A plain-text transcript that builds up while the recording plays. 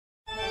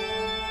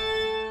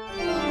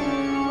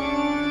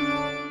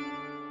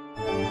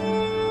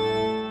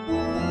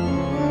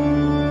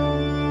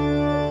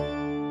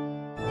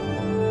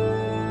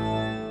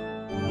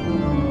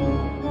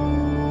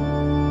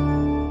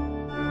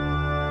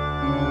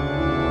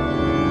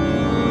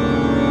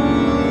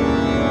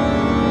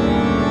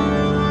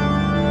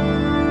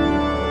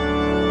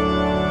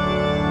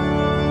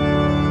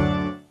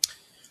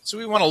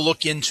want to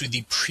look into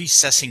the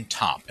precessing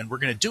top, and we're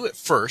going to do it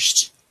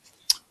first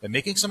by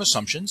making some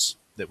assumptions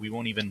that we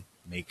won't even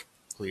make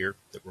clear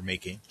that we're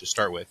making to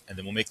start with, and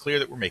then we'll make clear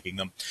that we're making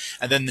them.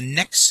 And then the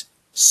next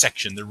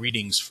section, the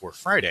readings for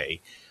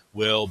Friday,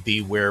 will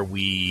be where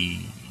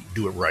we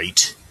do it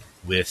right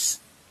with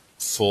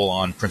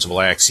full-on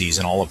principal axes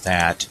and all of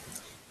that,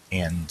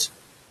 and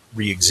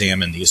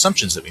re-examine the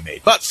assumptions that we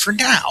made. But for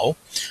now,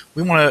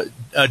 we want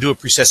to do a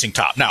precessing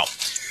top. Now,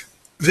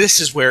 this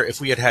is where if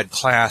we had had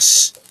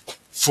class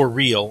for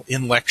real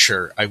in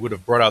lecture, I would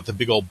have brought out the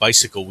big old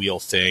bicycle wheel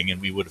thing and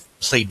we would have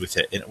played with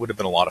it, and it would have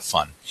been a lot of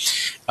fun.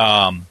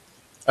 I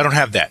don't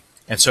have that.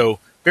 And so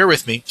bear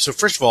with me. So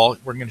first of all,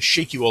 we're going to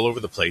shake you all over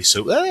the place.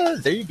 So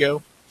there you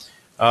go.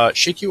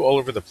 Shake you all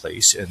over the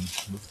place and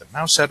move the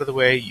mouse out of the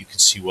way. You can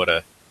see what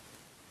a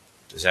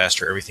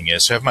disaster everything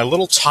is. So I have my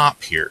little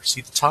top here.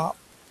 See the top?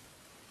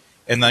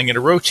 And I'm going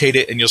to rotate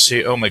it, and you'll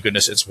see, oh my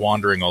goodness, it's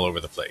wandering all over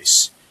the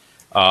place.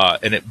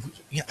 And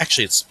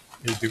actually, it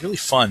would be really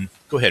fun.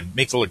 Go ahead,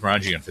 make the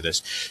Lagrangian for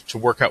this to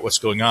work out what's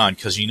going on,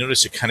 because you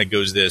notice it kind of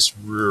goes this,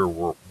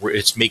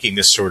 it's making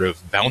this sort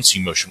of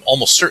bouncy motion.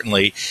 Almost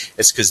certainly,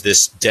 it's because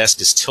this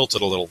desk is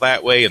tilted a little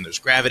that way, and there's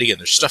gravity, and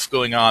there's stuff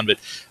going on. But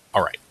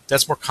all right,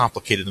 that's more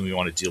complicated than we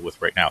want to deal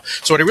with right now.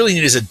 So what I really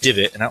need is a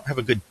divot, and I don't have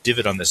a good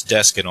divot on this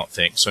desk, I don't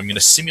think. So I'm going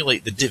to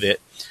simulate the divot.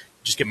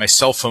 Just get my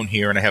cell phone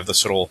here, and I have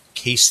this little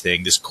case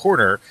thing. This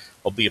corner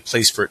will be a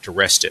place for it to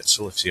rest it.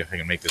 So let's see if I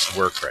can make this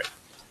work right.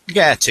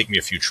 Yeah, take me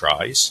a few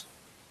tries.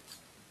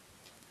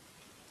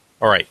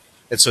 All right.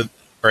 And so, all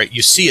right,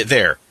 you see it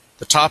there.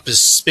 The top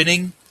is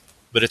spinning,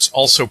 but it's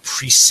also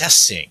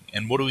precessing.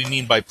 And what do we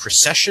mean by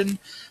precession?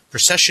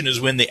 Precession is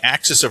when the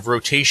axis of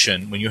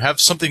rotation, when you have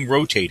something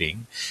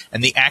rotating,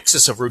 and the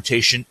axis of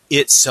rotation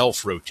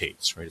itself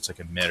rotates, right? It's like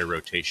a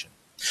meta-rotation.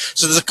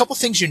 So there's a couple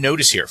things you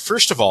notice here.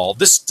 First of all,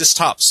 this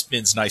top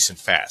spins nice and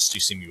fast.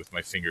 You see me with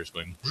my fingers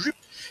going,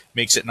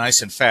 makes it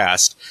nice and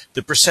fast.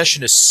 The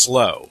precession is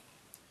slow.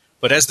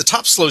 But as the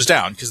top slows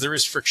down, because there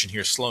is friction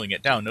here slowing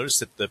it down, notice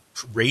that the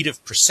rate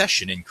of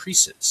precession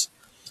increases.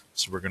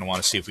 So we're going to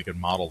want to see if we can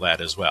model that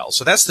as well.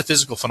 So that's the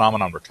physical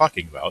phenomenon we're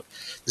talking about.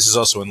 This is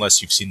also,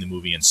 unless you've seen the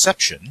movie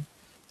Inception,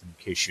 in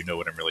case you know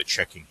what I'm really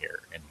checking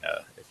here. And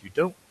if you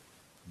don't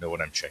know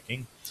what I'm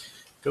checking,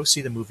 go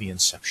see the movie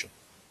Inception.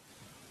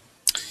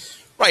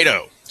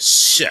 Righto.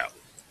 So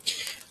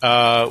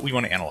we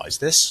want to analyze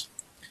this.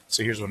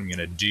 So here's what I'm going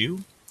to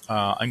do.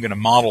 I'm going to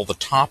model the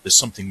top as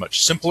something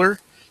much simpler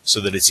so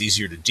that it's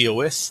easier to deal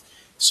with.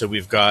 So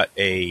we've got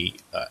a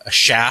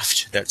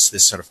shaft that's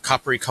this sort of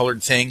coppery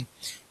colored thing.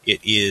 It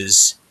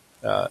is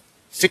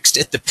fixed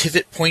at the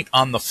pivot point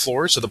on the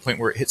floor, so the point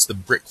where it hits the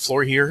brick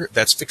floor here,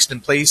 that's fixed in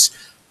place.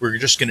 We're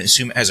just going to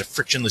assume it has a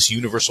frictionless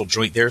universal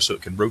joint there so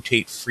it can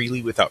rotate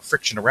freely without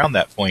friction around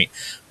that point.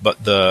 But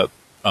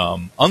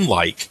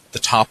unlike the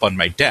top on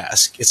my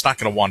desk, it's not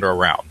going to wander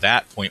around.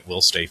 That point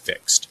will stay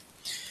fixed.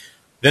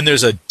 Then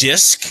there's a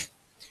disc,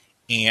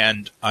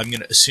 and I'm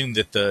going to assume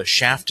that the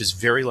shaft is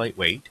very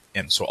lightweight,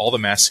 and so all the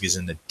mass is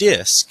in the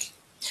disc,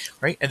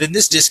 right? And then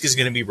this disc is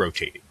going to be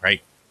rotating,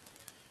 right?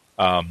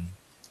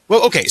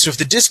 Well, okay, so if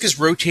the disc is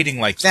rotating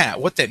like that,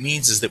 what that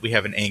means is that we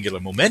have an angular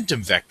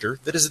momentum vector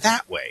that is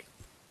that way,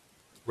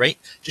 right?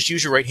 Just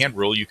use your right-hand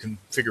rule. You can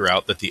figure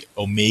out that the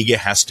omega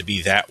has to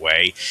be that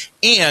way.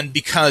 And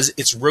because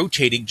it's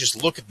rotating,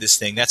 just look at this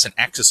thing. That's an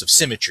axis of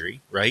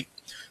symmetry, right?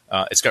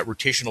 It's got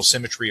rotational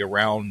symmetry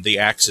around the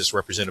axis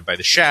represented by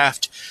the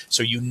shaft.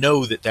 So you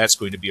know that that's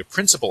going to be a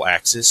principal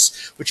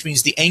axis, which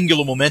means the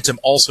angular momentum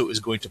also is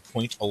going to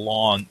point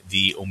along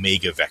the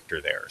omega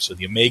vector there. So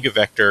the omega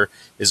vector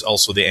is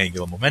also the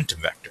angular momentum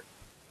vector.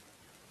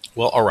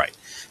 Well, all right.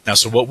 Now,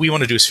 so what we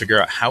want to do is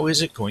figure out how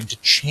is it going to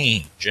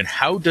change, and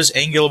how does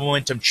angular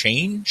momentum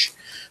change?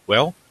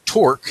 Well,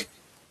 torque,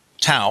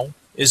 tau,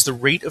 is the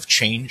rate of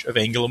change of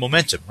angular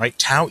momentum, right?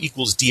 Tau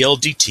equals dl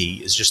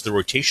dt is just the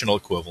rotational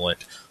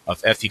equivalent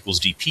of F equals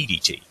dp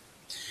dt.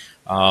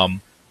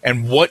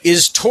 And what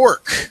is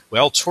torque?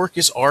 Well, torque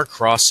is R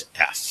cross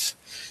F.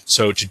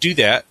 So to do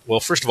that, well,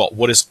 first of all,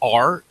 what is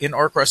R in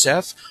R cross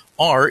F?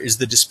 R is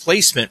the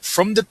displacement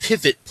from the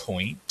pivot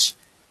point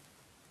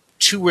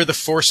to where the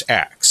force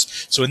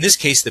acts. So in this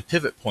case, the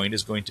pivot point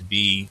is going to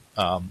be,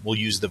 we'll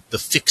use the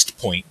fixed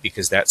point,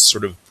 because that's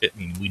sort of, I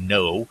mean, we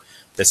know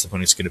that's the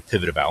point it's going to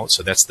pivot about.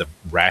 So that's the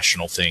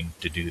rational thing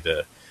to do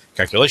the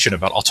calculation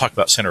about. I'll talk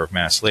about center of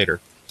mass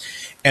later.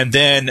 And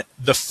then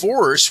the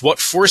force, what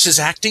force is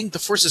acting? The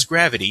force is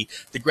gravity.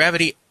 The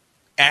gravity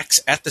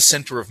acts at the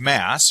center of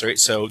mass, right?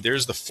 So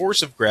there's the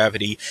force of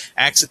gravity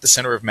acts at the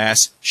center of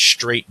mass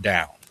straight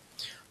down.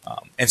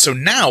 And so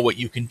now what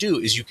you can do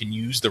is you can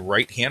use the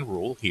right-hand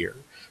rule here,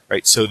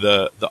 right? So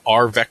the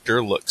R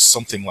vector looks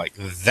something like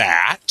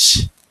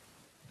that.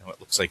 It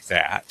looks like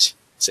that.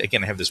 So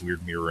again, I have this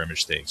weird mirror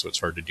image thing, so it's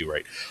hard to do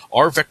right.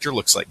 R vector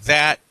looks like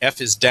that. F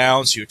is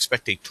down, so you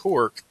expect a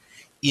torque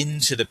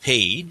into the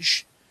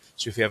page.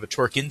 So if you have a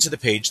torque into the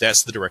page,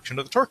 that's the direction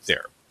of the torque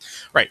there.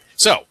 Right,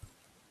 so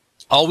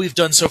all we've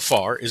done so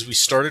far is we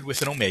started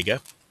with an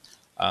omega,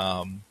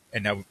 and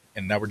now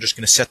And now we're just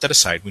going to set that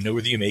aside. We know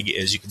where the omega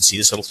is. You can see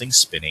this little thing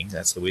spinning.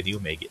 That's the way the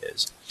omega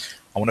is.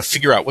 I want to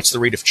figure out what's the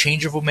rate of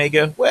change of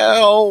omega.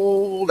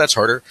 Well, that's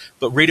harder.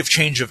 But rate of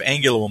change of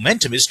angular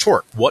momentum is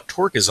torque. What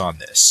torque is on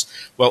this?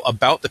 Well,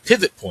 about the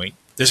pivot point,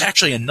 there's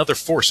actually another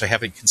force I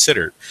haven't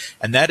considered.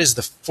 And that is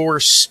the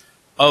force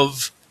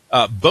of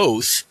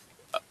both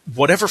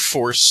whatever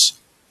force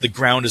the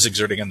ground is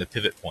exerting on the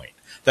pivot point.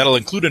 That'll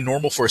include a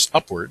normal force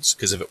upwards,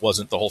 because if it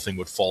wasn't, the whole thing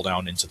would fall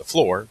down into the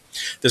floor.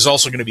 There's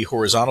also going to be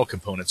horizontal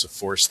components of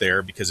force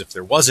there, because if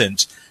there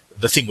wasn't,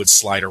 the thing would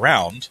slide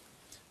around,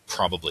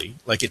 probably,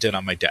 like it did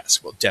on my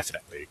desk. Well,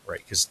 definitely,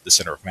 right, because the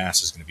center of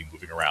mass is going to be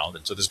moving around,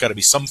 and so there's got to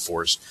be some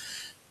force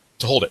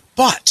to hold it.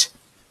 But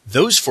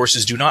those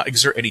forces do not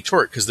exert any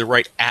torque, because they're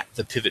right at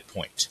the pivot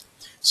point.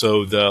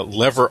 So the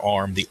lever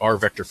arm, the R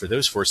vector for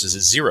those forces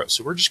is 0.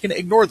 So we're just going to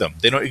ignore them.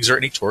 They don't exert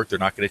any torque. They're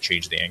not going to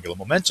change the angular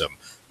momentum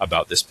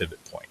about this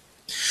pivot point.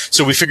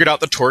 So we figured out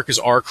the torque is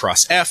R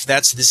cross F.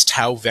 That's this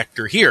tau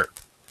vector here.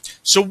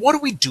 So what do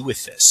we do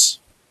with this?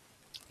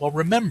 Well,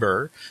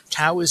 remember,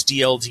 tau is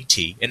dl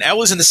dt, and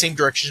L is in the same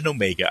direction as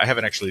omega. I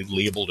haven't actually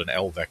labeled an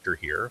L vector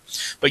here,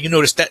 but you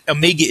notice that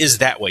omega is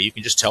that way. You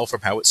can just tell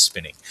from how it's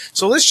spinning.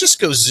 So let's just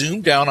go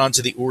zoom down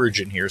onto the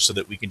origin here so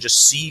that we can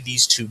just see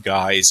these two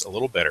guys a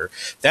little better.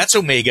 That's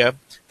omega,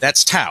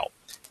 that's tau.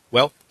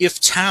 Well, if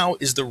tau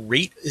is the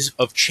rate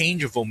of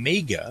change of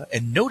omega,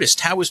 and notice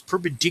tau is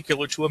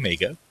perpendicular to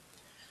omega,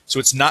 so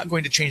it's not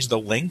going to change the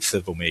length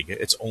of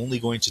omega, it's only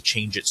going to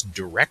change its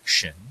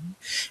direction.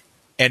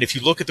 And if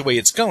you look at the way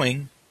it's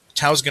going,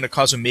 tau is going to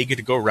cause omega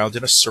to go around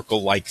in a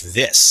circle like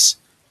this,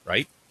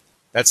 right?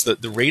 That's the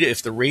rate.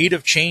 If the rate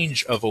of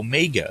change of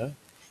omega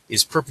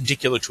is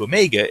perpendicular to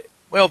omega,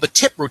 well, the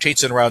tip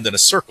rotates it around in a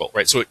circle,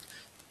 right? So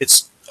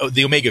it's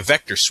the omega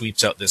vector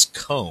sweeps out this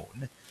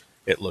cone,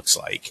 it looks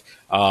like.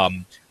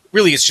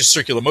 Really, it's just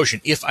circular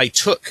motion. If I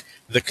took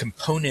the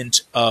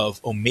component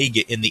of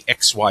omega in the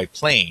xy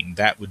plane,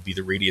 that would be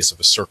the radius of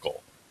a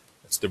circle.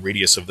 It's the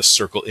radius of the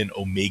circle in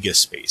omega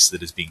space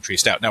that is being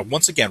traced out. Now,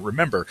 once again,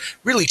 remember,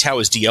 really tau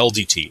is dl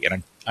dt,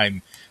 and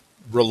I'm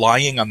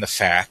relying on the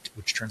fact,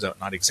 which turns out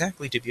not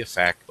exactly to be a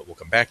fact, but we'll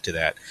come back to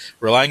that,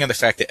 relying on the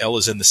fact that L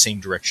is in the same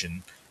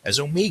direction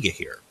as omega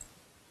here.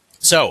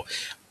 So,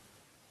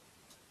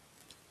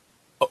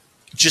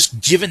 just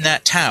given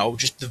that tau,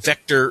 just the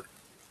vector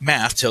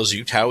math tells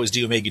you tau is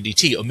d omega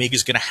dt. Omega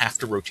is going to have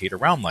to rotate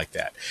around like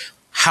that.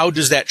 How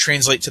does that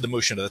translate to the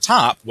motion of the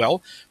top?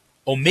 Well,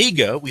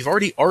 omega, we've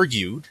already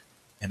argued,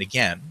 and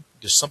again,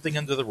 there's something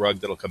under the rug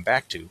that I'll come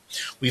back to.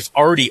 We've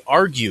already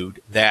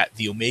argued that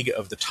the omega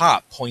of the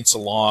top points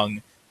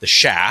along the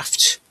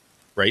shaft,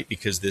 right?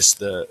 Because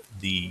the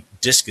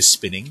disk is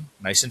spinning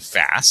nice and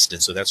fast,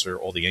 and so that's where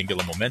all the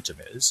angular momentum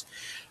is.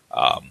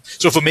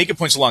 So if omega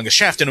points along the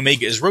shaft and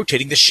omega is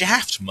rotating, the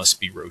shaft must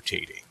be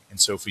rotating. And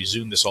so if we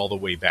zoom this all the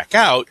way back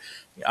out,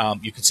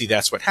 you can see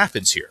that's what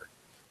happens here,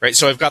 right?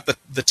 So I've got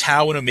the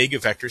tau and omega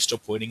vectors still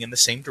pointing in the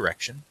same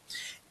direction.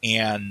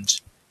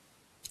 And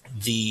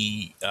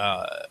the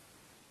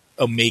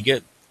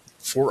omega,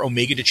 for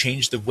omega to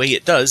change the way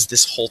it does,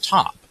 this whole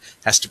top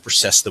has to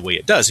precess the way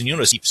it does. And you'll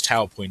notice it keeps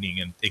tau pointing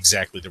in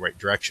exactly the right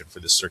direction for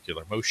this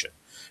circular motion,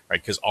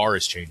 right? Because R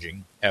is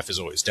changing, F is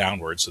always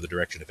downward, so the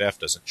direction of F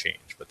doesn't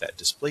change, but that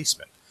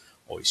displacement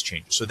always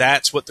changes. So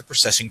that's what the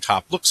precessing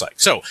top looks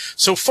like. So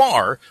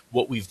far,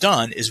 what we've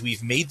done is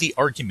we've made the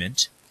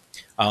argument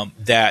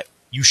that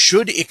you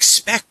should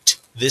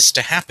expect this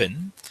to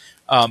happen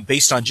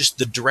based on just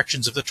the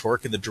directions of the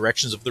torque and the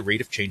directions of the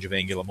rate of change of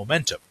angular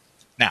momentum.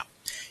 Now,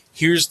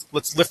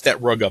 let's lift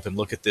that rug up and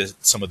look at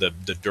some of the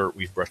dirt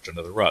we've brushed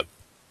under the rug.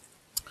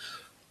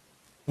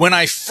 When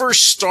I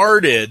first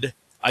started,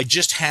 I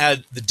just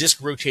had the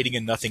disk rotating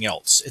and nothing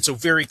else. And so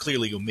very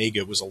clearly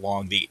omega was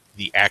along the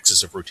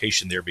axis of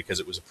rotation there because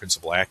it was a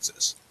principal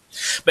axis.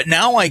 But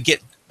now I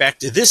get back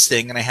to this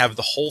thing and I have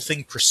the whole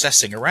thing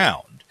precessing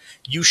around.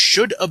 You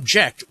should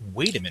object,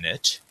 wait a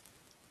minute,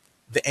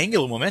 the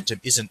angular momentum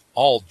isn't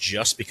all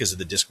just because of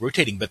the disk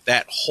rotating, but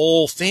that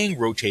whole thing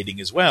rotating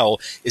as well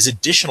is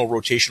additional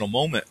rotational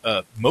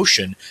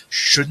motion.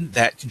 Shouldn't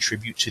that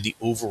contribute to the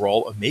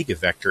overall omega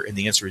vector? And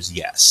the answer is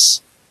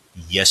yes.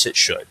 Yes, it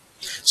should.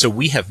 So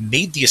we have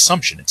made the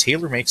assumption, and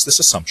Taylor makes this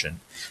assumption,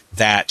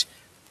 that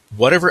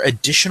whatever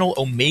additional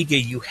omega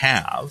you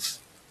have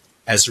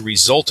as a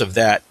result of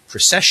that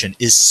precession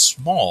is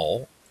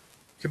small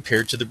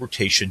compared to the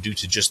rotation due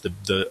to just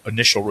the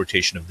initial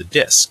rotation of the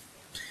disk.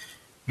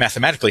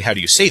 Mathematically, how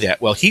do you say that?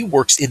 Well, he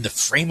works in the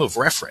frame of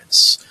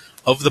reference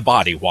of the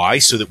body. Why?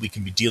 So that we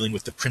can be dealing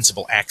with the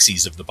principal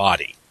axes of the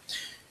body.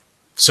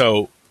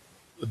 So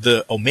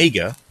the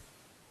omega,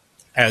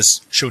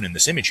 as shown in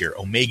this image here,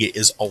 omega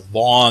is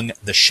along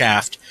the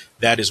shaft.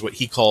 That is what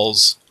he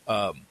calls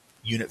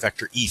unit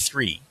vector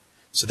E3.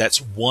 So that's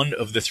one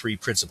of the three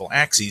principal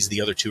axes.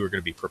 The other two are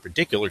going to be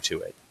perpendicular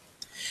to it.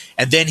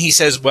 And then he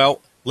says,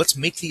 well, let's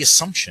make the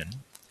assumption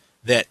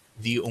that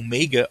the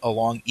omega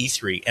along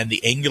E3 and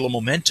the angular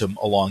momentum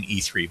along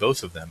E3,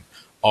 both of them,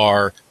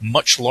 are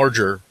much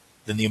larger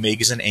than the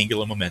omegas and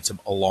angular momentum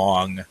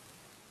along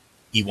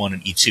E1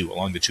 and E2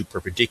 along the two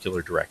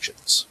perpendicular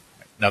directions.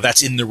 Now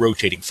that's in the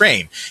rotating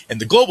frame. And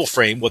the global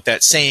frame, what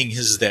that's saying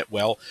is that,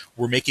 well,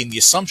 we're making the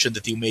assumption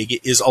that the omega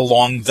is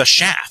along the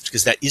shaft,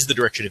 because that is the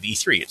direction of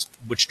E3. It's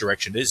which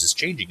direction it is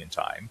changing in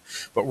time.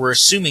 But we're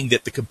assuming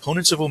that the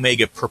components of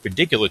omega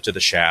perpendicular to the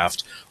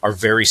shaft are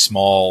very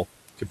small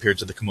compared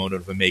to the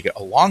component of omega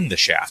along the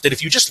shaft. And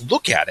if you just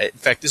look at it, in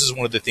fact, this is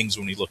one of the things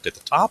when we looked at the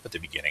top at the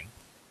beginning,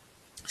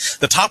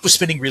 the top was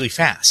spinning really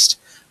fast.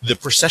 The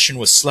precession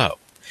was slow.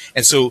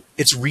 And so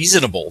it's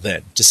reasonable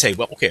then to say,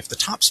 well, okay, if the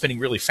top's spinning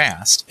really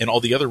fast and all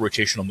the other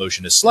rotational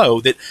motion is slow,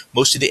 that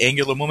most of the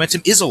angular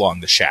momentum is along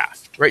the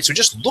shaft, right? So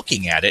just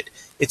looking at it,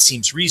 it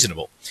seems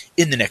reasonable.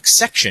 In the next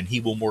section, he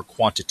will more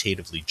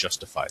quantitatively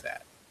justify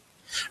that.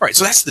 All right,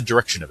 so that's the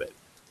direction of it.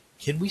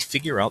 Can we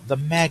figure out the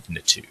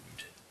magnitude?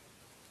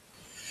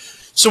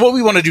 So what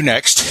we want to do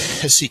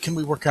next is see, can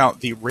we work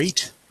out the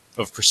rate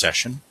of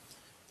precession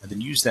and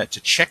then use that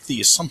to check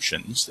the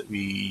assumptions that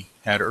we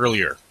had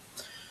earlier.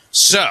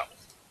 So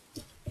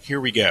here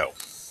we go.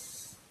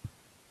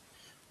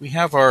 We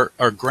have our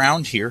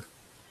ground here,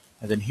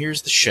 and then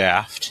here's the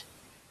shaft,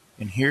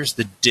 and here's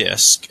the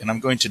disk, and I'm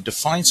going to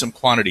define some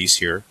quantities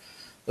here.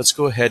 Let's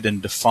go ahead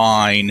and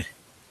define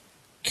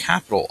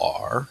capital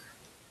R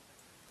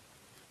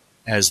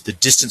as the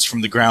distance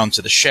from the ground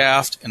to the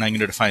shaft, and I'm going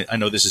to define, I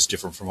know this is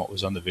different from what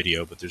was on the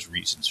video, but there's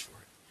reasons for it.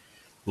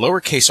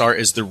 Lowercase r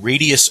is the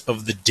radius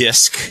of the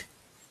disk.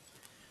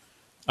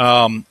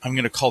 I'm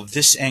going to call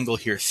this angle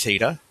here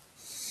theta.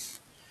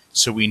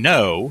 So we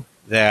know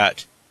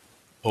that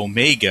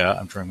omega,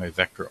 I'm drawing my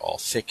vector all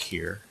thick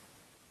here,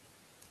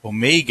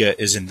 omega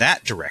is in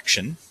that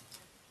direction,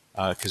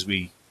 because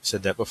we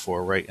said that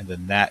before, right? And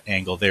then that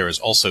angle there is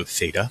also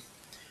theta.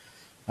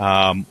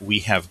 We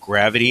have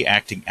gravity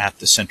acting at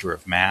the center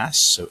of mass,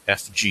 so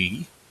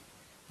Fg,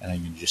 and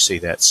I'm going to just say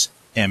that's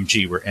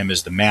mg, where m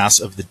is the mass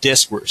of the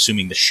disk. We're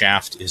assuming the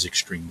shaft is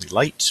extremely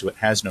light, so it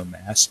has no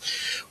mass.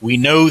 We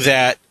know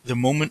that the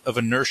moment of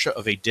inertia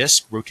of a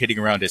disk rotating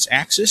around its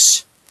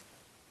axis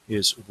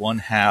is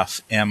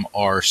 1/2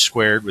 mr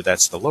squared, where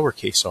that's the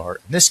lowercase r.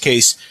 In this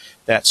case,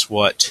 that's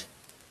what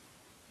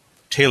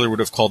Taylor would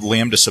have called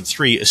lambda sub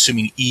 3,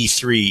 assuming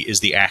E3 is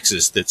the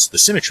axis that's the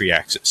symmetry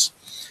axis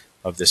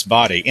of this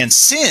body. And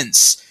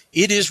since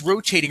it is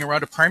rotating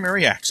around a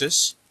primary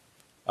axis,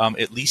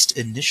 at least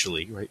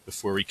initially, right,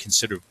 before it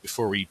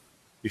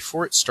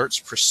starts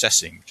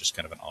precessing, which is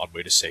kind of an odd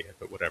way to say it,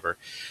 but whatever,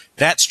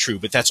 that's true.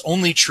 But that's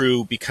only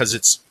true because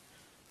it's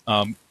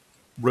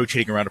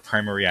rotating around a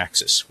primary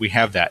axis. We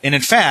have that. And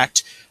in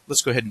fact,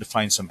 let's go ahead and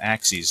define some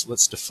axes.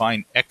 Let's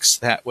define x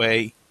that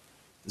way,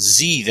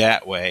 z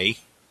that way,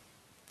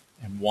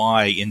 and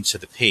y into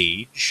the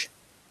page.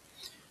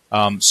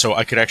 So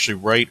I could actually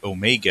write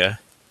omega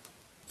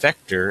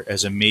vector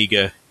as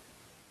omega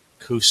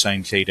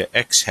cosine theta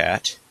x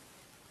hat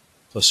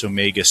plus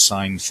omega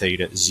sine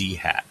theta z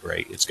hat,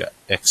 right? It's got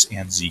x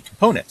and z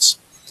components,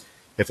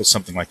 if it's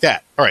something like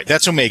that. All right,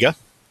 that's omega.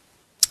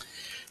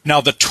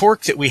 Now the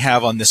torque that we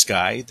have on this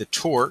guy, the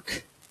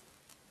torque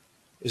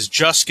is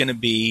just going to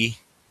be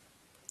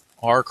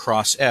r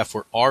cross f,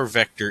 where r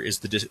vector is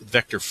the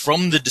vector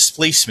from the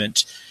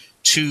displacement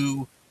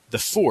to the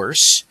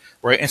force,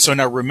 right? And so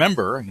now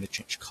remember, I'm going to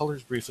change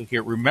colors briefly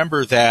here.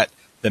 Remember that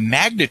the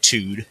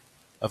magnitude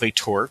of a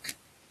torque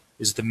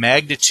is the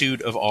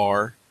magnitude of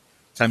r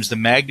times the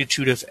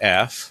magnitude of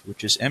f,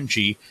 which is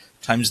mg,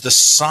 times the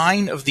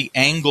sine of the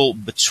angle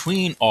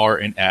between r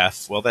and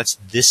f. Well, that's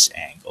this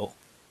angle.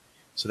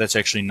 So that's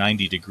actually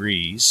 90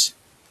 degrees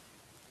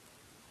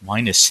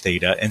minus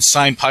theta. And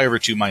sine pi over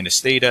 2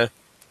 minus theta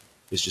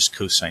is just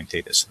cosine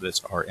theta. So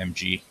that's r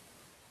mg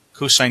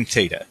cosine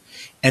theta.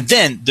 And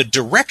then the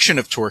direction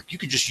of torque, you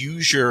can just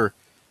use your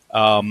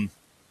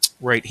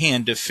right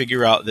hand to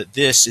figure out that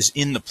this is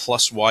in the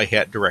plus y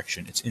hat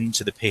direction. It's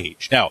into the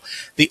page. Now,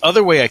 the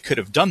other way I could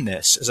have done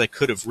this is I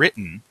could have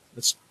written,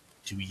 let's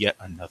do yet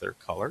another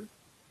color.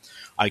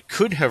 I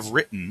could have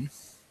written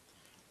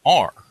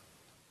r.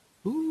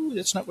 Ooh,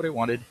 that's not what I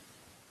wanted.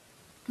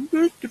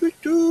 I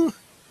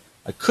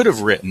could have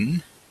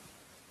written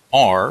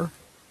r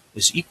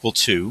is equal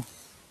to,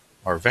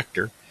 r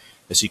vector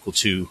is equal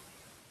to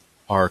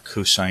r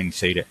cosine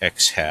theta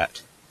x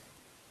hat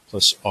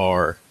plus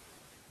r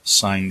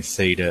sine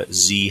theta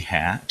z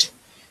hat,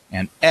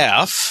 and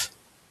f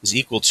is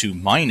equal to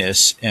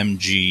minus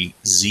mg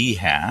z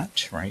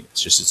hat, right?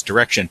 It's just its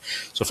direction.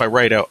 So if I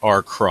write out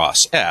r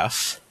cross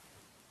f,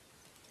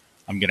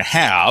 I'm going to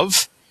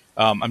have,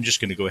 I'm just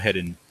going to go ahead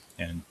and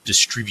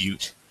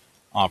distribute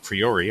a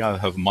priori. I'll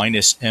have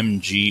minus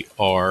mg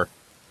r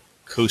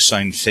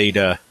cosine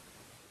theta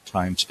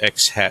times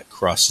x hat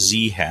cross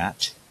z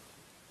hat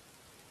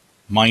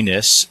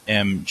minus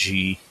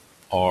mg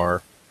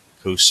r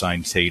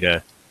cosine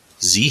theta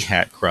z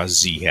hat cross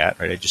z hat,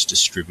 right? I just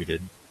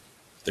distributed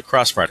the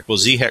cross product. Well,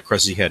 z hat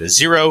cross z hat is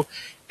 0.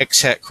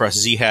 X hat cross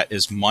z hat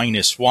is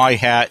minus y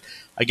hat.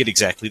 I get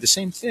exactly the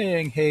same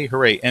thing. Hey,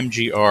 hooray,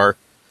 mgr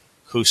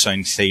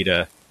cosine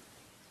theta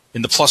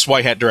in the plus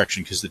y hat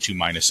direction because the two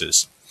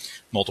minuses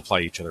multiply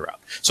each other out.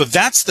 So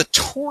that's the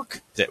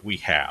torque that we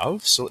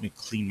have. So let me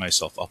clean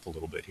myself up a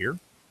little bit here.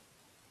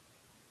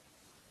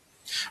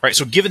 All right,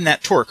 so given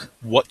that torque,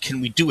 what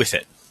can we do with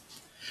it?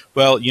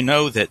 Well, you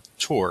know that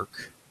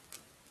torque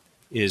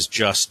is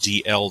just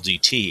dl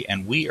dt,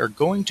 and we are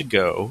going to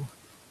go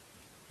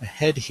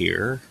ahead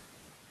here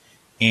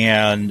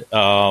and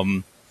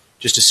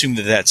just assume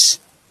that that's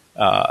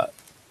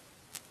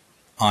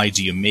I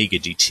d omega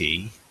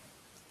dt,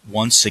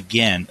 once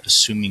again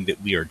assuming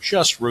that we are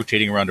just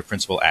rotating around a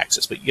principal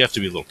axis, but you have to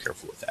be a little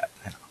careful with that.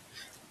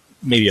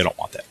 Maybe I don't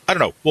want that. I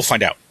don't know. We'll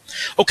find out.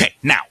 Okay,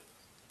 now,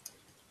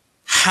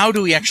 how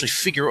do we actually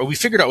we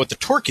figured out what the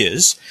torque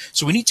is,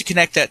 so we need to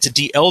connect that to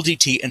dl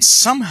dt, and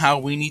somehow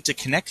we need to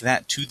connect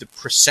that to the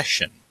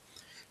precession.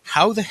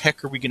 How the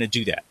heck are we going to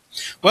do that?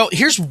 Well,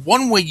 here's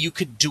one way you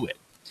could do it,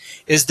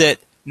 is that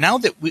now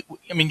that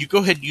you go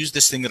ahead and use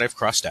this thing that I've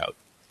crossed out,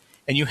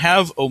 and you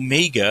have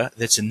omega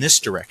that's in this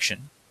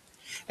direction,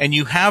 and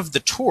you have the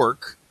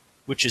torque,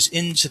 which is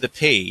into the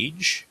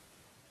page,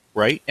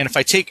 right? And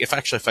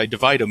if I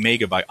divide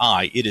omega by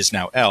I, it is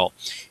now L.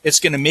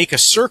 It's going to make a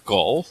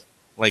circle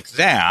like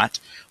that.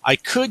 I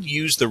could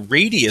use the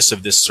radius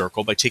of this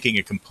circle by taking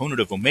a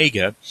component of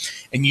omega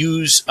and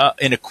use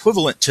an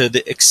equivalent to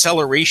the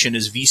acceleration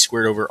as v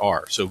squared over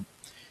r. So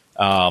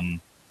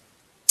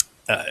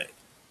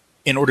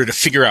in order to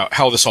figure out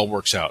how this all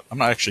works out,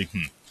 I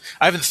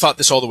haven't thought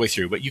this all the way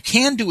through, but you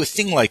can do a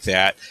thing like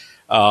that.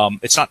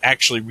 It's not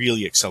actually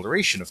really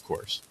acceleration, of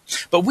course.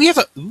 But we have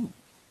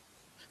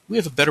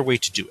a better way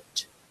to do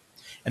it.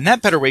 And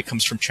that better way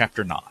comes from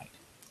Chapter 9.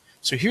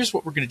 So here's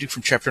what we're going to do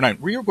from Chapter 9.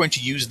 We are going to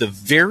use the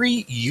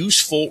very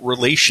useful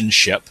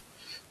relationship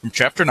from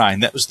Chapter 9.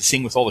 That was the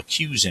thing with all the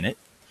Q's in it.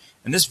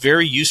 And this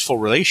very useful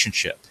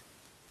relationship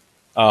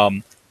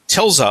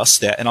tells us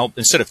that, and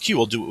instead of Q,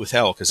 I'll do it with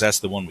L because that's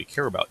the one we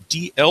care about.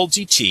 dl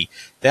dt,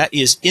 that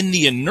is in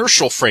the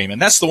inertial frame,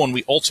 and that's the one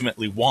we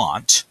ultimately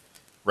want,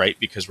 right?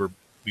 Because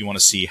we want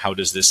to see how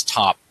does this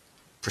top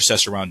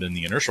precess around in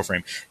the inertial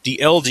frame.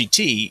 dl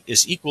dt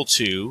is equal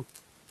to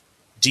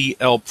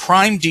dl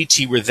prime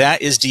dt, where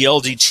that is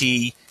dl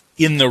dt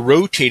in the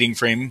rotating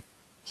frame,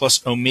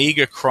 plus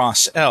omega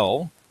cross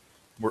L,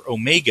 where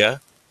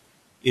omega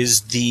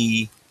is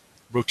the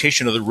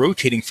rotation of the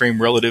rotating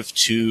frame relative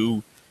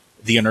to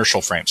the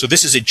inertial frame. So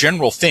this is a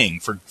general thing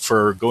for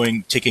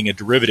taking a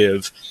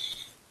derivative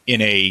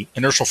in a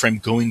inertial frame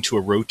going to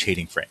a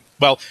rotating frame.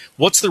 Well,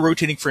 what's the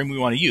rotating frame we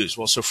want to use?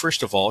 Well, so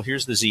first of all,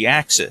 here's the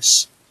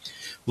z-axis.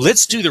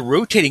 Let's do the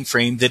rotating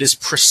frame that is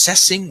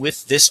precessing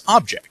with this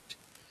object,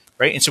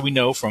 right? And so we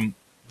know from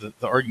the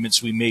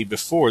arguments we made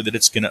before that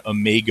it's going to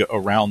omega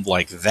around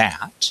like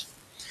that.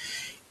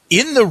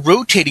 In the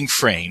rotating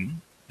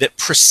frame that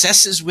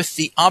precesses with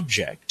the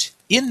object,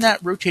 in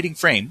that rotating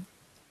frame,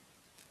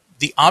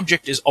 the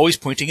object is always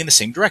pointing in the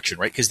same direction,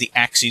 right? Because the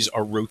axes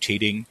are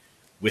rotating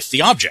with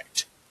the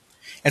object.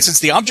 And since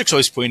the object's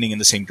always pointing in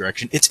the same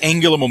direction, its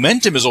angular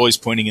momentum is always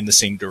pointing in the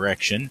same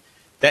direction.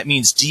 That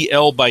means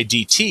dl by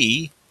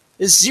dt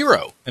is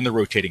 0 in the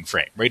rotating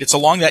frame, right? It's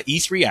along that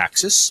E3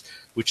 axis,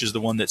 which is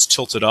the one that's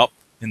tilted up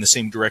in the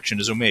same direction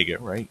as omega,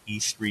 right?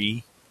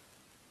 E3,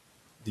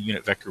 the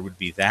unit vector would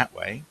be that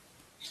way.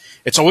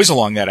 It's always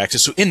along that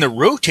axis. So in the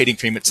rotating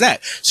frame, it's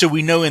that. So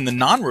we know in the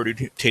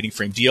non-rotating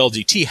frame, dl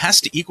dt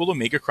has to equal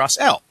omega cross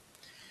L.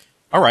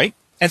 All right.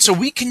 And so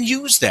we can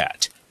use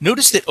that.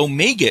 Notice that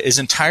omega is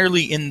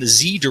entirely in the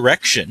z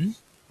direction,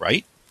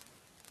 right?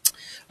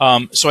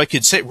 So I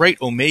could say,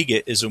 write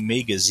omega is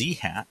omega z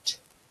hat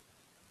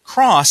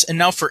cross. And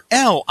now for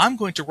L, I'm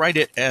going to write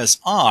it as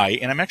I,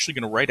 and I'm actually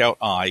going to write out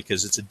I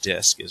because it's a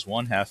disk, is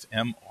 1/2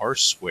 mr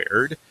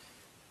squared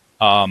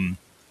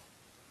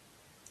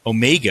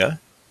omega.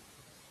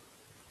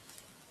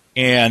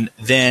 And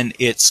then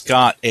it's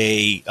got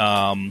a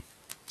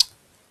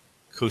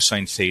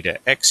cosine theta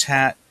x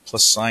hat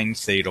plus sine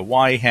theta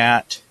y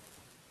hat,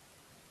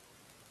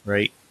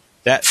 right?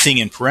 That thing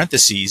in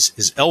parentheses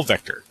is L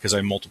vector because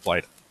I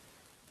multiplied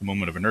the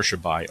moment of inertia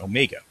by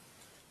omega,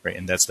 right?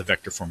 And that's the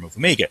vector form of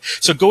omega.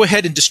 So go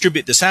ahead and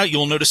distribute this out.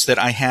 You'll notice that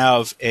I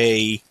have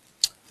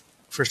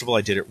first of all,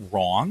 I did it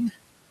wrong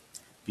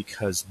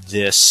because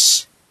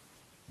this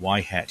y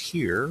hat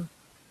here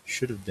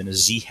should have been a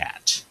z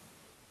hat.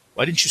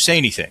 Why didn't you say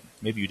anything?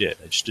 Maybe you did.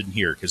 I just didn't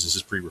hear because this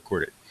is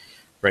pre-recorded,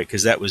 right?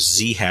 Because that was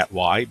z hat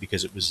y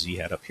because it was z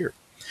hat up here.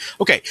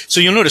 Okay,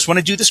 so you'll notice when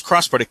I do this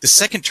cross product, the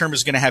second term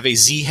is going to have a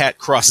z hat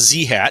cross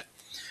z hat.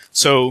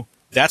 So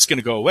that's going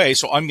to go away.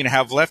 So I'm going to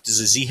have left is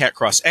a z hat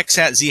cross x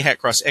hat. Z hat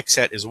cross x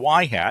hat is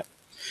y hat.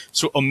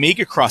 So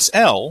omega cross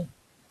L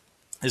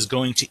is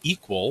going to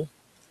equal,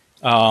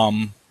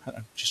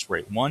 just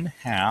write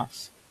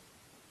 1/2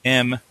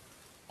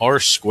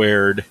 mr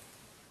squared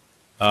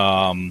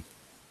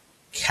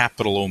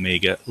capital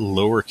omega,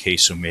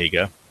 lowercase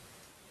omega,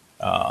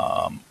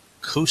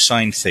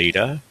 cosine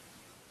theta,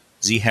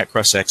 z hat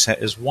cross x hat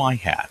is y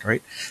hat,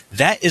 right?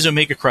 That is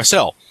omega cross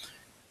L.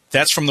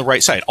 That's from the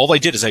right side. All I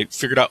did is I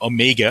figured out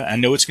omega. I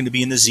know it's going to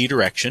be in the z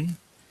direction.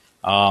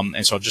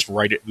 And so I'll just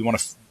write it.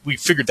 We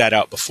figured that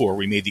out before.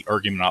 We made the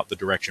argument out the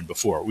direction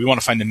before. We want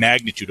to find the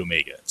magnitude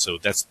omega. So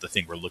that's the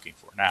thing we're looking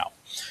for now.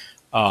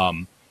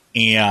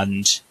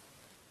 And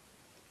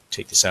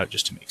take this out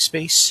just to make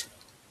space.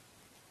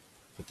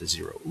 Put the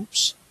 0,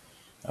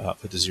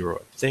 put the 0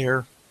 up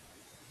there.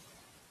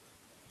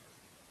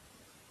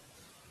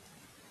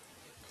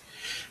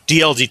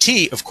 dl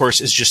dt, of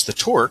course, is just the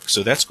torque.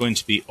 So that's going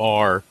to be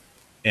r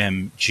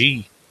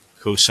mg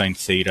cosine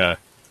theta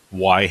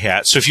y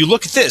hat. So if you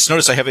look at this,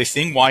 notice I have a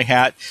thing y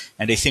hat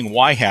and a thing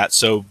y hat.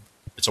 So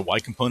it's a y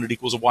component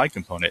equals a y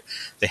component.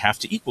 They have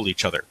to equal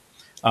each other.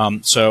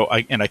 So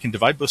I can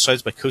divide both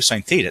sides by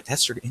cosine theta.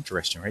 That's sort of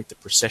interesting, right? The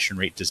precession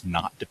rate does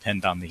not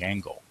depend on the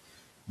angle.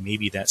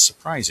 Maybe that's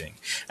surprising.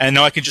 And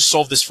now I can just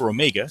solve this for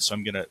omega. So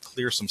I'm going to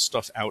clear some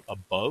stuff out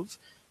above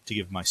to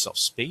give myself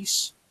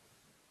space.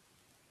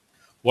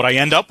 What I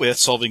end up with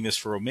solving this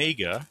for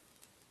omega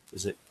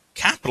is that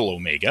capital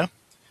omega,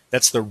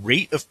 that's the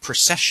rate of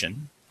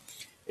precession,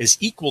 is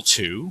equal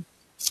to,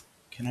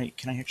 can I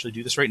actually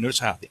do this right? Notice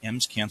how the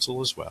m's cancel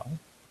as well.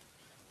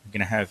 I'm going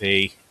to have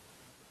a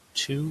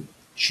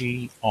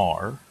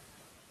 2gr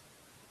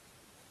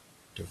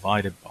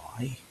divided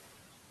by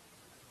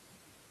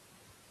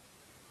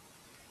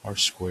r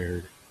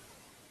squared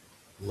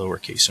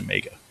lowercase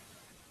omega,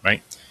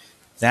 right?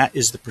 That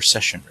is the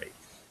precession rate.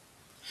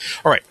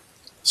 All right,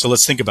 so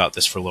let's think about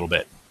this for a little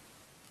bit.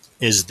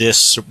 Is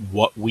this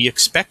what we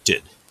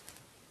expected?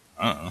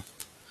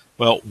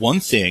 Well, one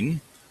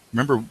thing,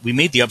 remember we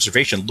made the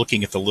observation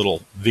looking at the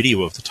little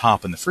video of the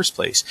top in the first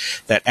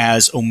place, that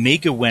as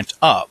omega went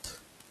up,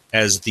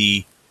 as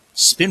the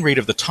spin rate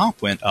of the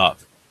top went up,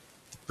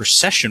 the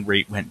precession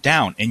rate went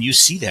down. And you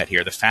see that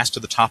here. The faster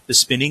the top is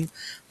spinning,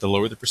 the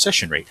lower the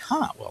precession rate.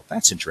 Well,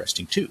 that's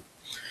interesting too.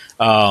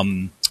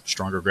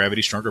 Stronger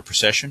gravity, stronger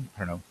precession. I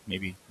don't know,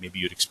 maybe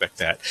you'd expect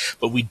that.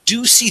 But we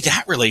do see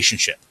that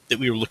relationship that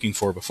we were looking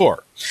for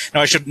before.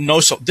 Now I should know,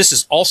 so this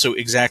is also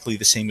exactly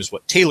the same as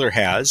what Taylor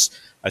has.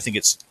 I think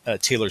it's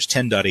Taylor's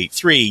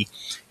 10.83,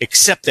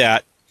 except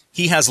that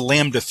he has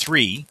lambda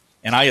 3,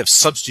 and I have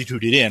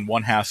substituted in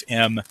 1/2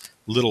 m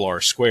little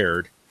r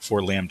squared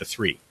for lambda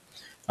 3.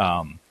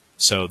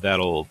 So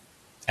that'll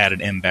add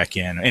an m back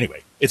in.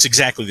 Anyway, it's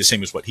exactly the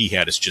same as what he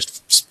had. It's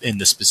just in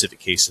the specific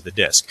case of the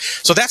disk.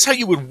 So that's how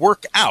you would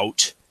work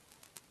out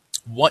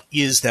what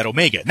is that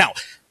omega. Now,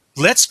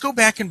 let's go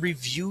back and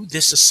review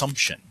this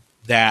assumption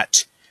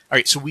that, all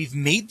right, so we've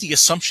made the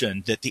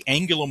assumption that the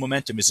angular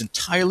momentum is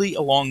entirely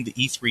along the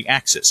E3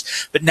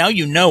 axis. But now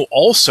you know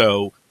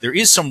also there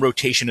is some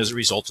rotation as a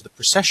result of the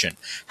precession.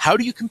 How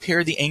do you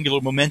compare the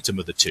angular momentum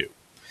of the two?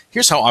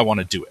 Here's how I want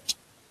to do it.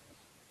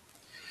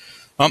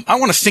 I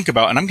want to think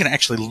about, and I'm going to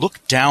actually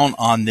look down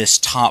on this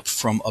top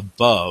from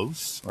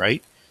above,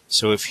 right?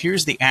 So if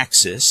here's the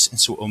axis, and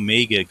so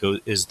omega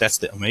that's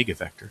the omega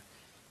vector.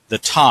 The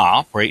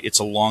top, right, it's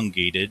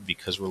elongated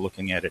because we're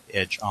looking at it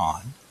edge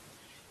on.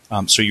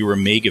 So your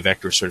omega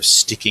vector is sort of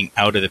sticking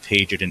out of the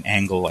page at an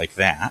angle like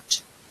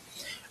that.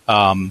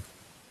 And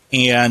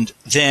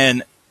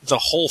then the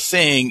whole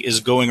thing is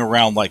going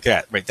around like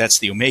that, right? That's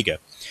the omega.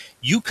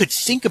 You could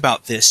think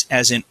about this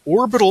as an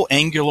orbital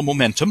angular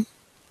momentum,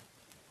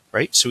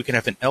 right? So we can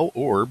have an L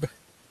orb,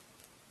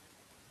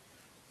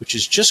 which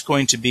is just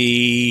going to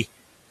be,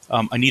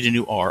 I need a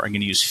new R. I'm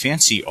going to use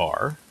fancy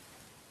R,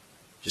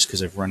 just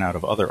because I've run out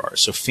of other R's.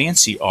 So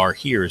fancy R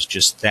here is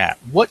just that.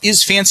 What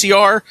is fancy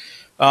R?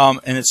 And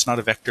it's not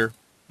a vector.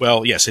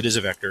 Well, yes, it is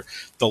a vector.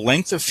 The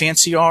length of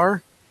fancy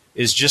R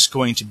is just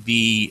going to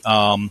be,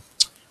 I'm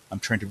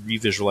trying to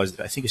revisualize it.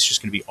 I think it's just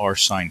going to be R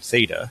sine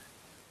theta,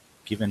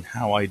 given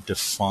how I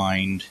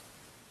defined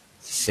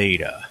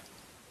theta.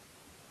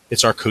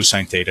 It's r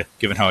cosine theta,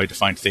 given how I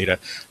defined theta.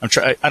 I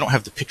don't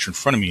have the picture in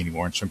front of me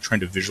anymore, and so I'm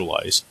trying to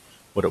visualize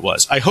what it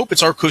was. I hope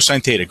it's r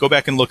cosine theta. Go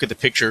back and look at the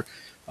picture.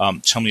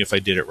 Tell me if I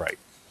did it right.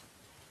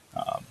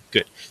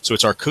 Good. So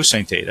it's r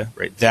cosine theta,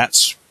 right?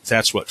 That's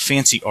what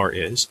fancy r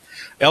is.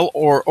 L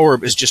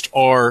orb is just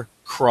r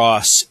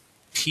cross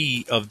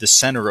p of the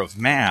center of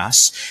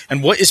mass.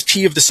 And what is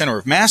p of the center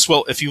of mass?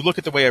 Well, if you look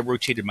at the way I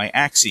rotated my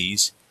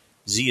axes,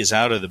 z is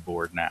out of the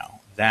board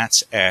now.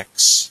 That's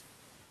x.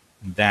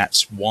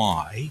 That's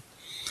y.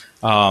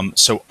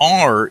 So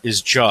r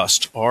is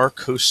just r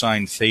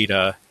cosine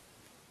theta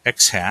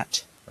x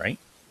hat, right?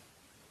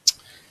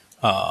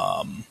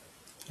 And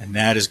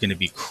that is going to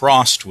be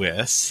crossed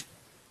with,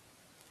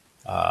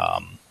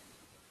 my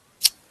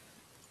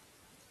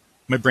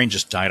brain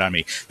just died on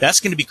me. That's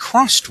going to be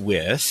crossed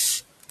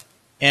with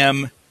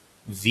m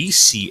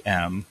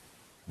VCM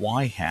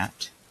y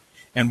hat.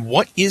 And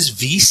what is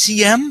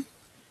VCM?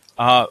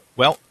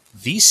 Well,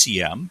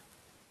 VCM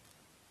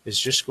is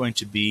just going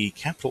to be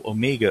capital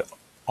omega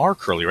r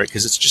curly, right?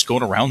 Because it's just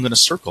going around in a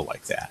circle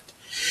like that.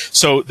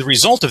 So the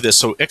result of this,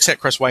 so x hat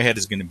cross y hat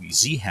is going to be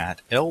z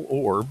hat, L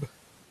orb,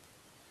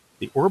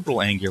 the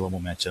orbital angular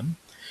momentum.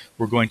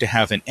 We're going to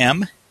have an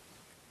m.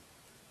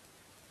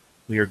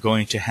 We are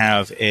going to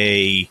have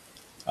a,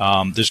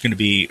 there's going to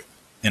be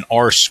an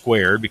R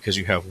squared because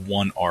you have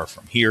one R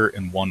from here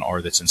and one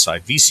R that's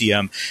inside VCM,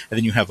 and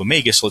then you have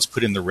omega, so let's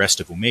put in the rest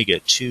of omega,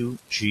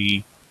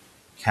 2G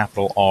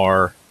capital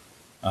R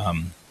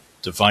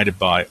divided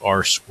by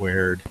R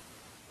squared,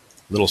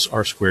 little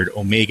r squared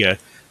omega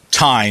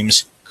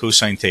times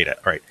cosine theta.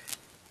 All right,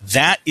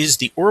 that is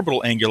the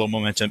orbital angular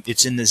momentum.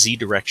 It's in the z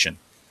direction.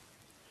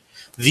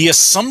 The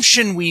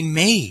assumption we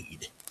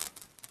made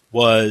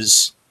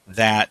was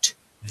that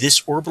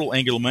this orbital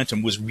angular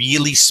momentum was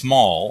really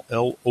small,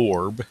 L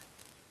orb,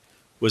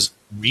 was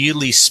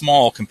really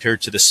small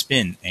compared to the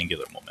spin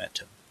angular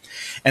momentum.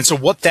 And so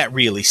what that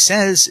really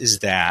says is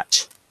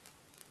that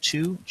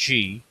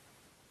 2G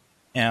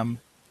m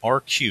r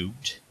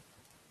cubed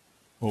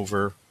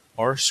over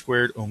r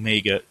squared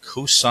omega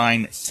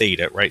cosine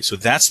theta, right? So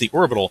that's the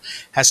orbital,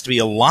 has to be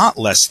a lot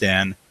less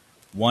than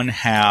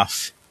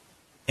 1/2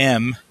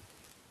 m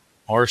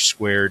r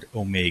squared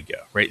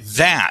omega, right?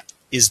 That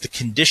is the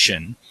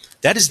condition.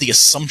 That is the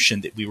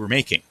assumption that we were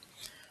making.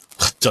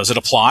 Does it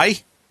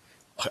apply?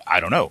 I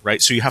don't know,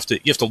 right? So you have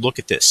to look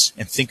at this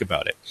and think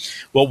about it.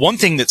 Well, one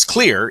thing that's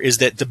clear is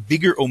that the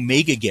bigger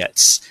omega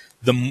gets,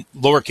 the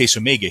lowercase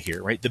omega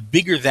here, right? The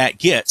bigger that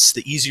gets,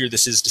 the easier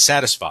this is to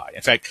satisfy.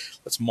 In fact,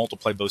 let's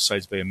multiply both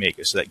sides by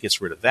omega. So that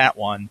gets rid of that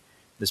one.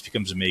 This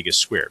becomes omega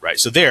squared, right?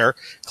 So there,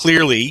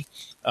 clearly,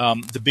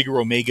 the bigger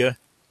omega,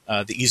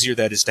 the easier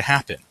that is to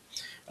happen.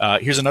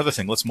 Here's another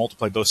thing. Let's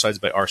multiply both sides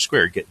by r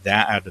squared. Get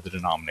that out of the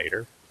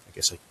denominator. I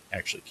guess I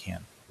actually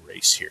can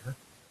erase here.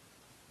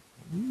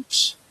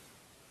 Oops.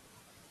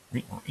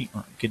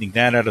 Getting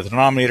that out of the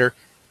denominator,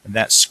 and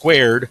that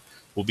squared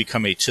will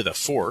become a to the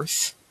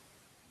fourth.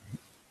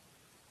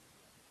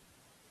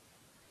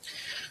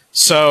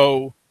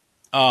 So,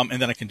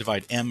 and then I can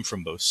divide m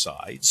from both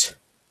sides.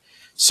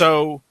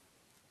 So,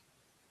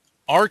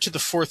 r to the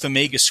fourth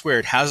omega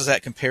squared, how does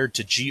that compare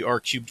to gr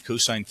cubed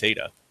cosine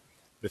theta?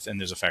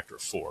 And there's a factor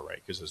of 4,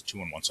 right? Because there's 2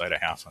 on one side, a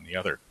half on the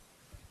other.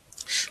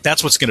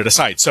 That's what's going to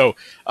decide. So,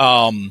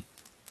 all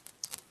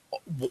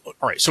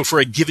right. So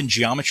for a given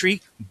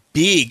geometry,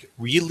 big,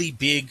 really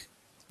big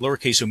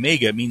lowercase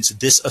omega means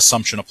this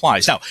assumption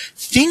applies. Now,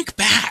 think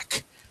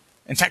back.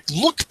 In fact,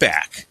 look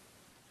back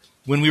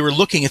when we were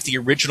looking at the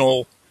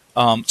original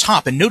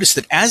top and notice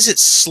that as it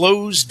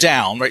slows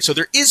down, right? So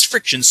there is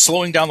friction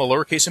slowing down the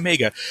lowercase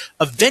omega.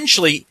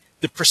 Eventually,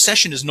 the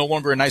precession is no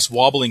longer a nice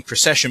wobbling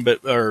precession,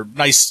 or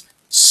nice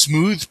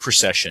smooth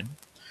precession,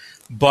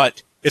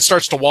 but it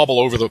starts to wobble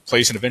over the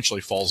place and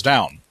eventually falls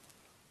down.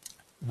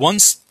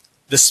 Once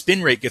the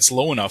spin rate gets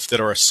low enough that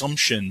our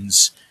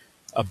assumptions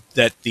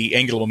that the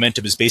angular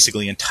momentum is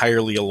basically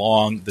entirely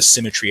along the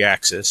symmetry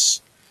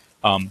axis,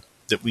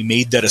 that we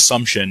made that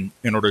assumption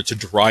in order to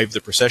derive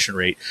the precession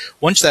rate.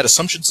 Once that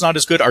assumption's not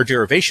as good, our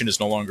derivation is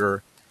no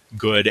longer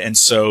good, and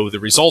so the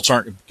results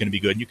aren't going to be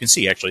good. And you can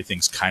see actually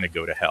things kind of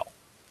go to hell.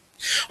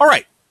 All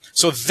right.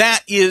 So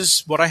that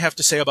is what I have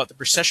to say about the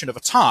precession of a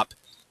top.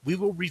 We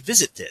will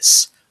revisit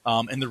this.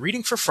 In the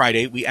reading for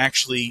Friday, we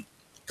actually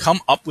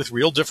come up with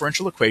real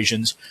differential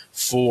equations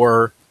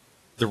for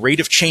the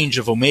rate of change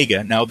of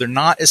omega. Now, they're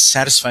not as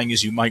satisfying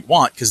as you might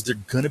want because they're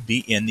going to be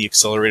in the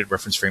accelerated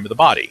reference frame of the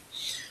body,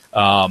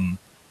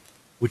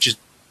 which is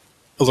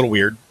a little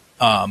weird.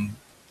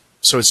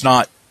 So it's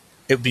not,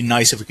 it would be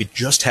nice if we could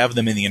just have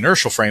them in the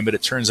inertial frame, but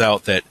it turns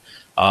out that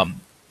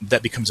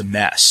that becomes a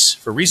mess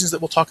for reasons that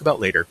we'll talk about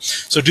later.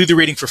 So do the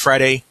reading for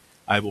Friday.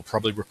 I will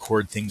probably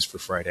record things for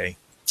Friday.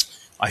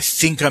 I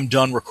think I'm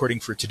done recording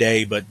for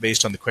today, but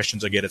based on the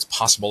questions I get, it's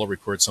possible I'll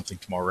record something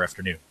tomorrow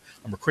afternoon.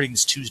 I'm recording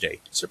this Tuesday.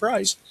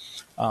 Surprise.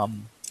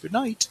 Good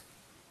night.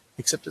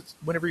 Except it's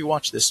whenever you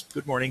watch this.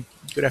 Good morning,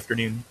 good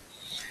afternoon,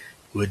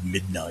 good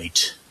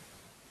midnight.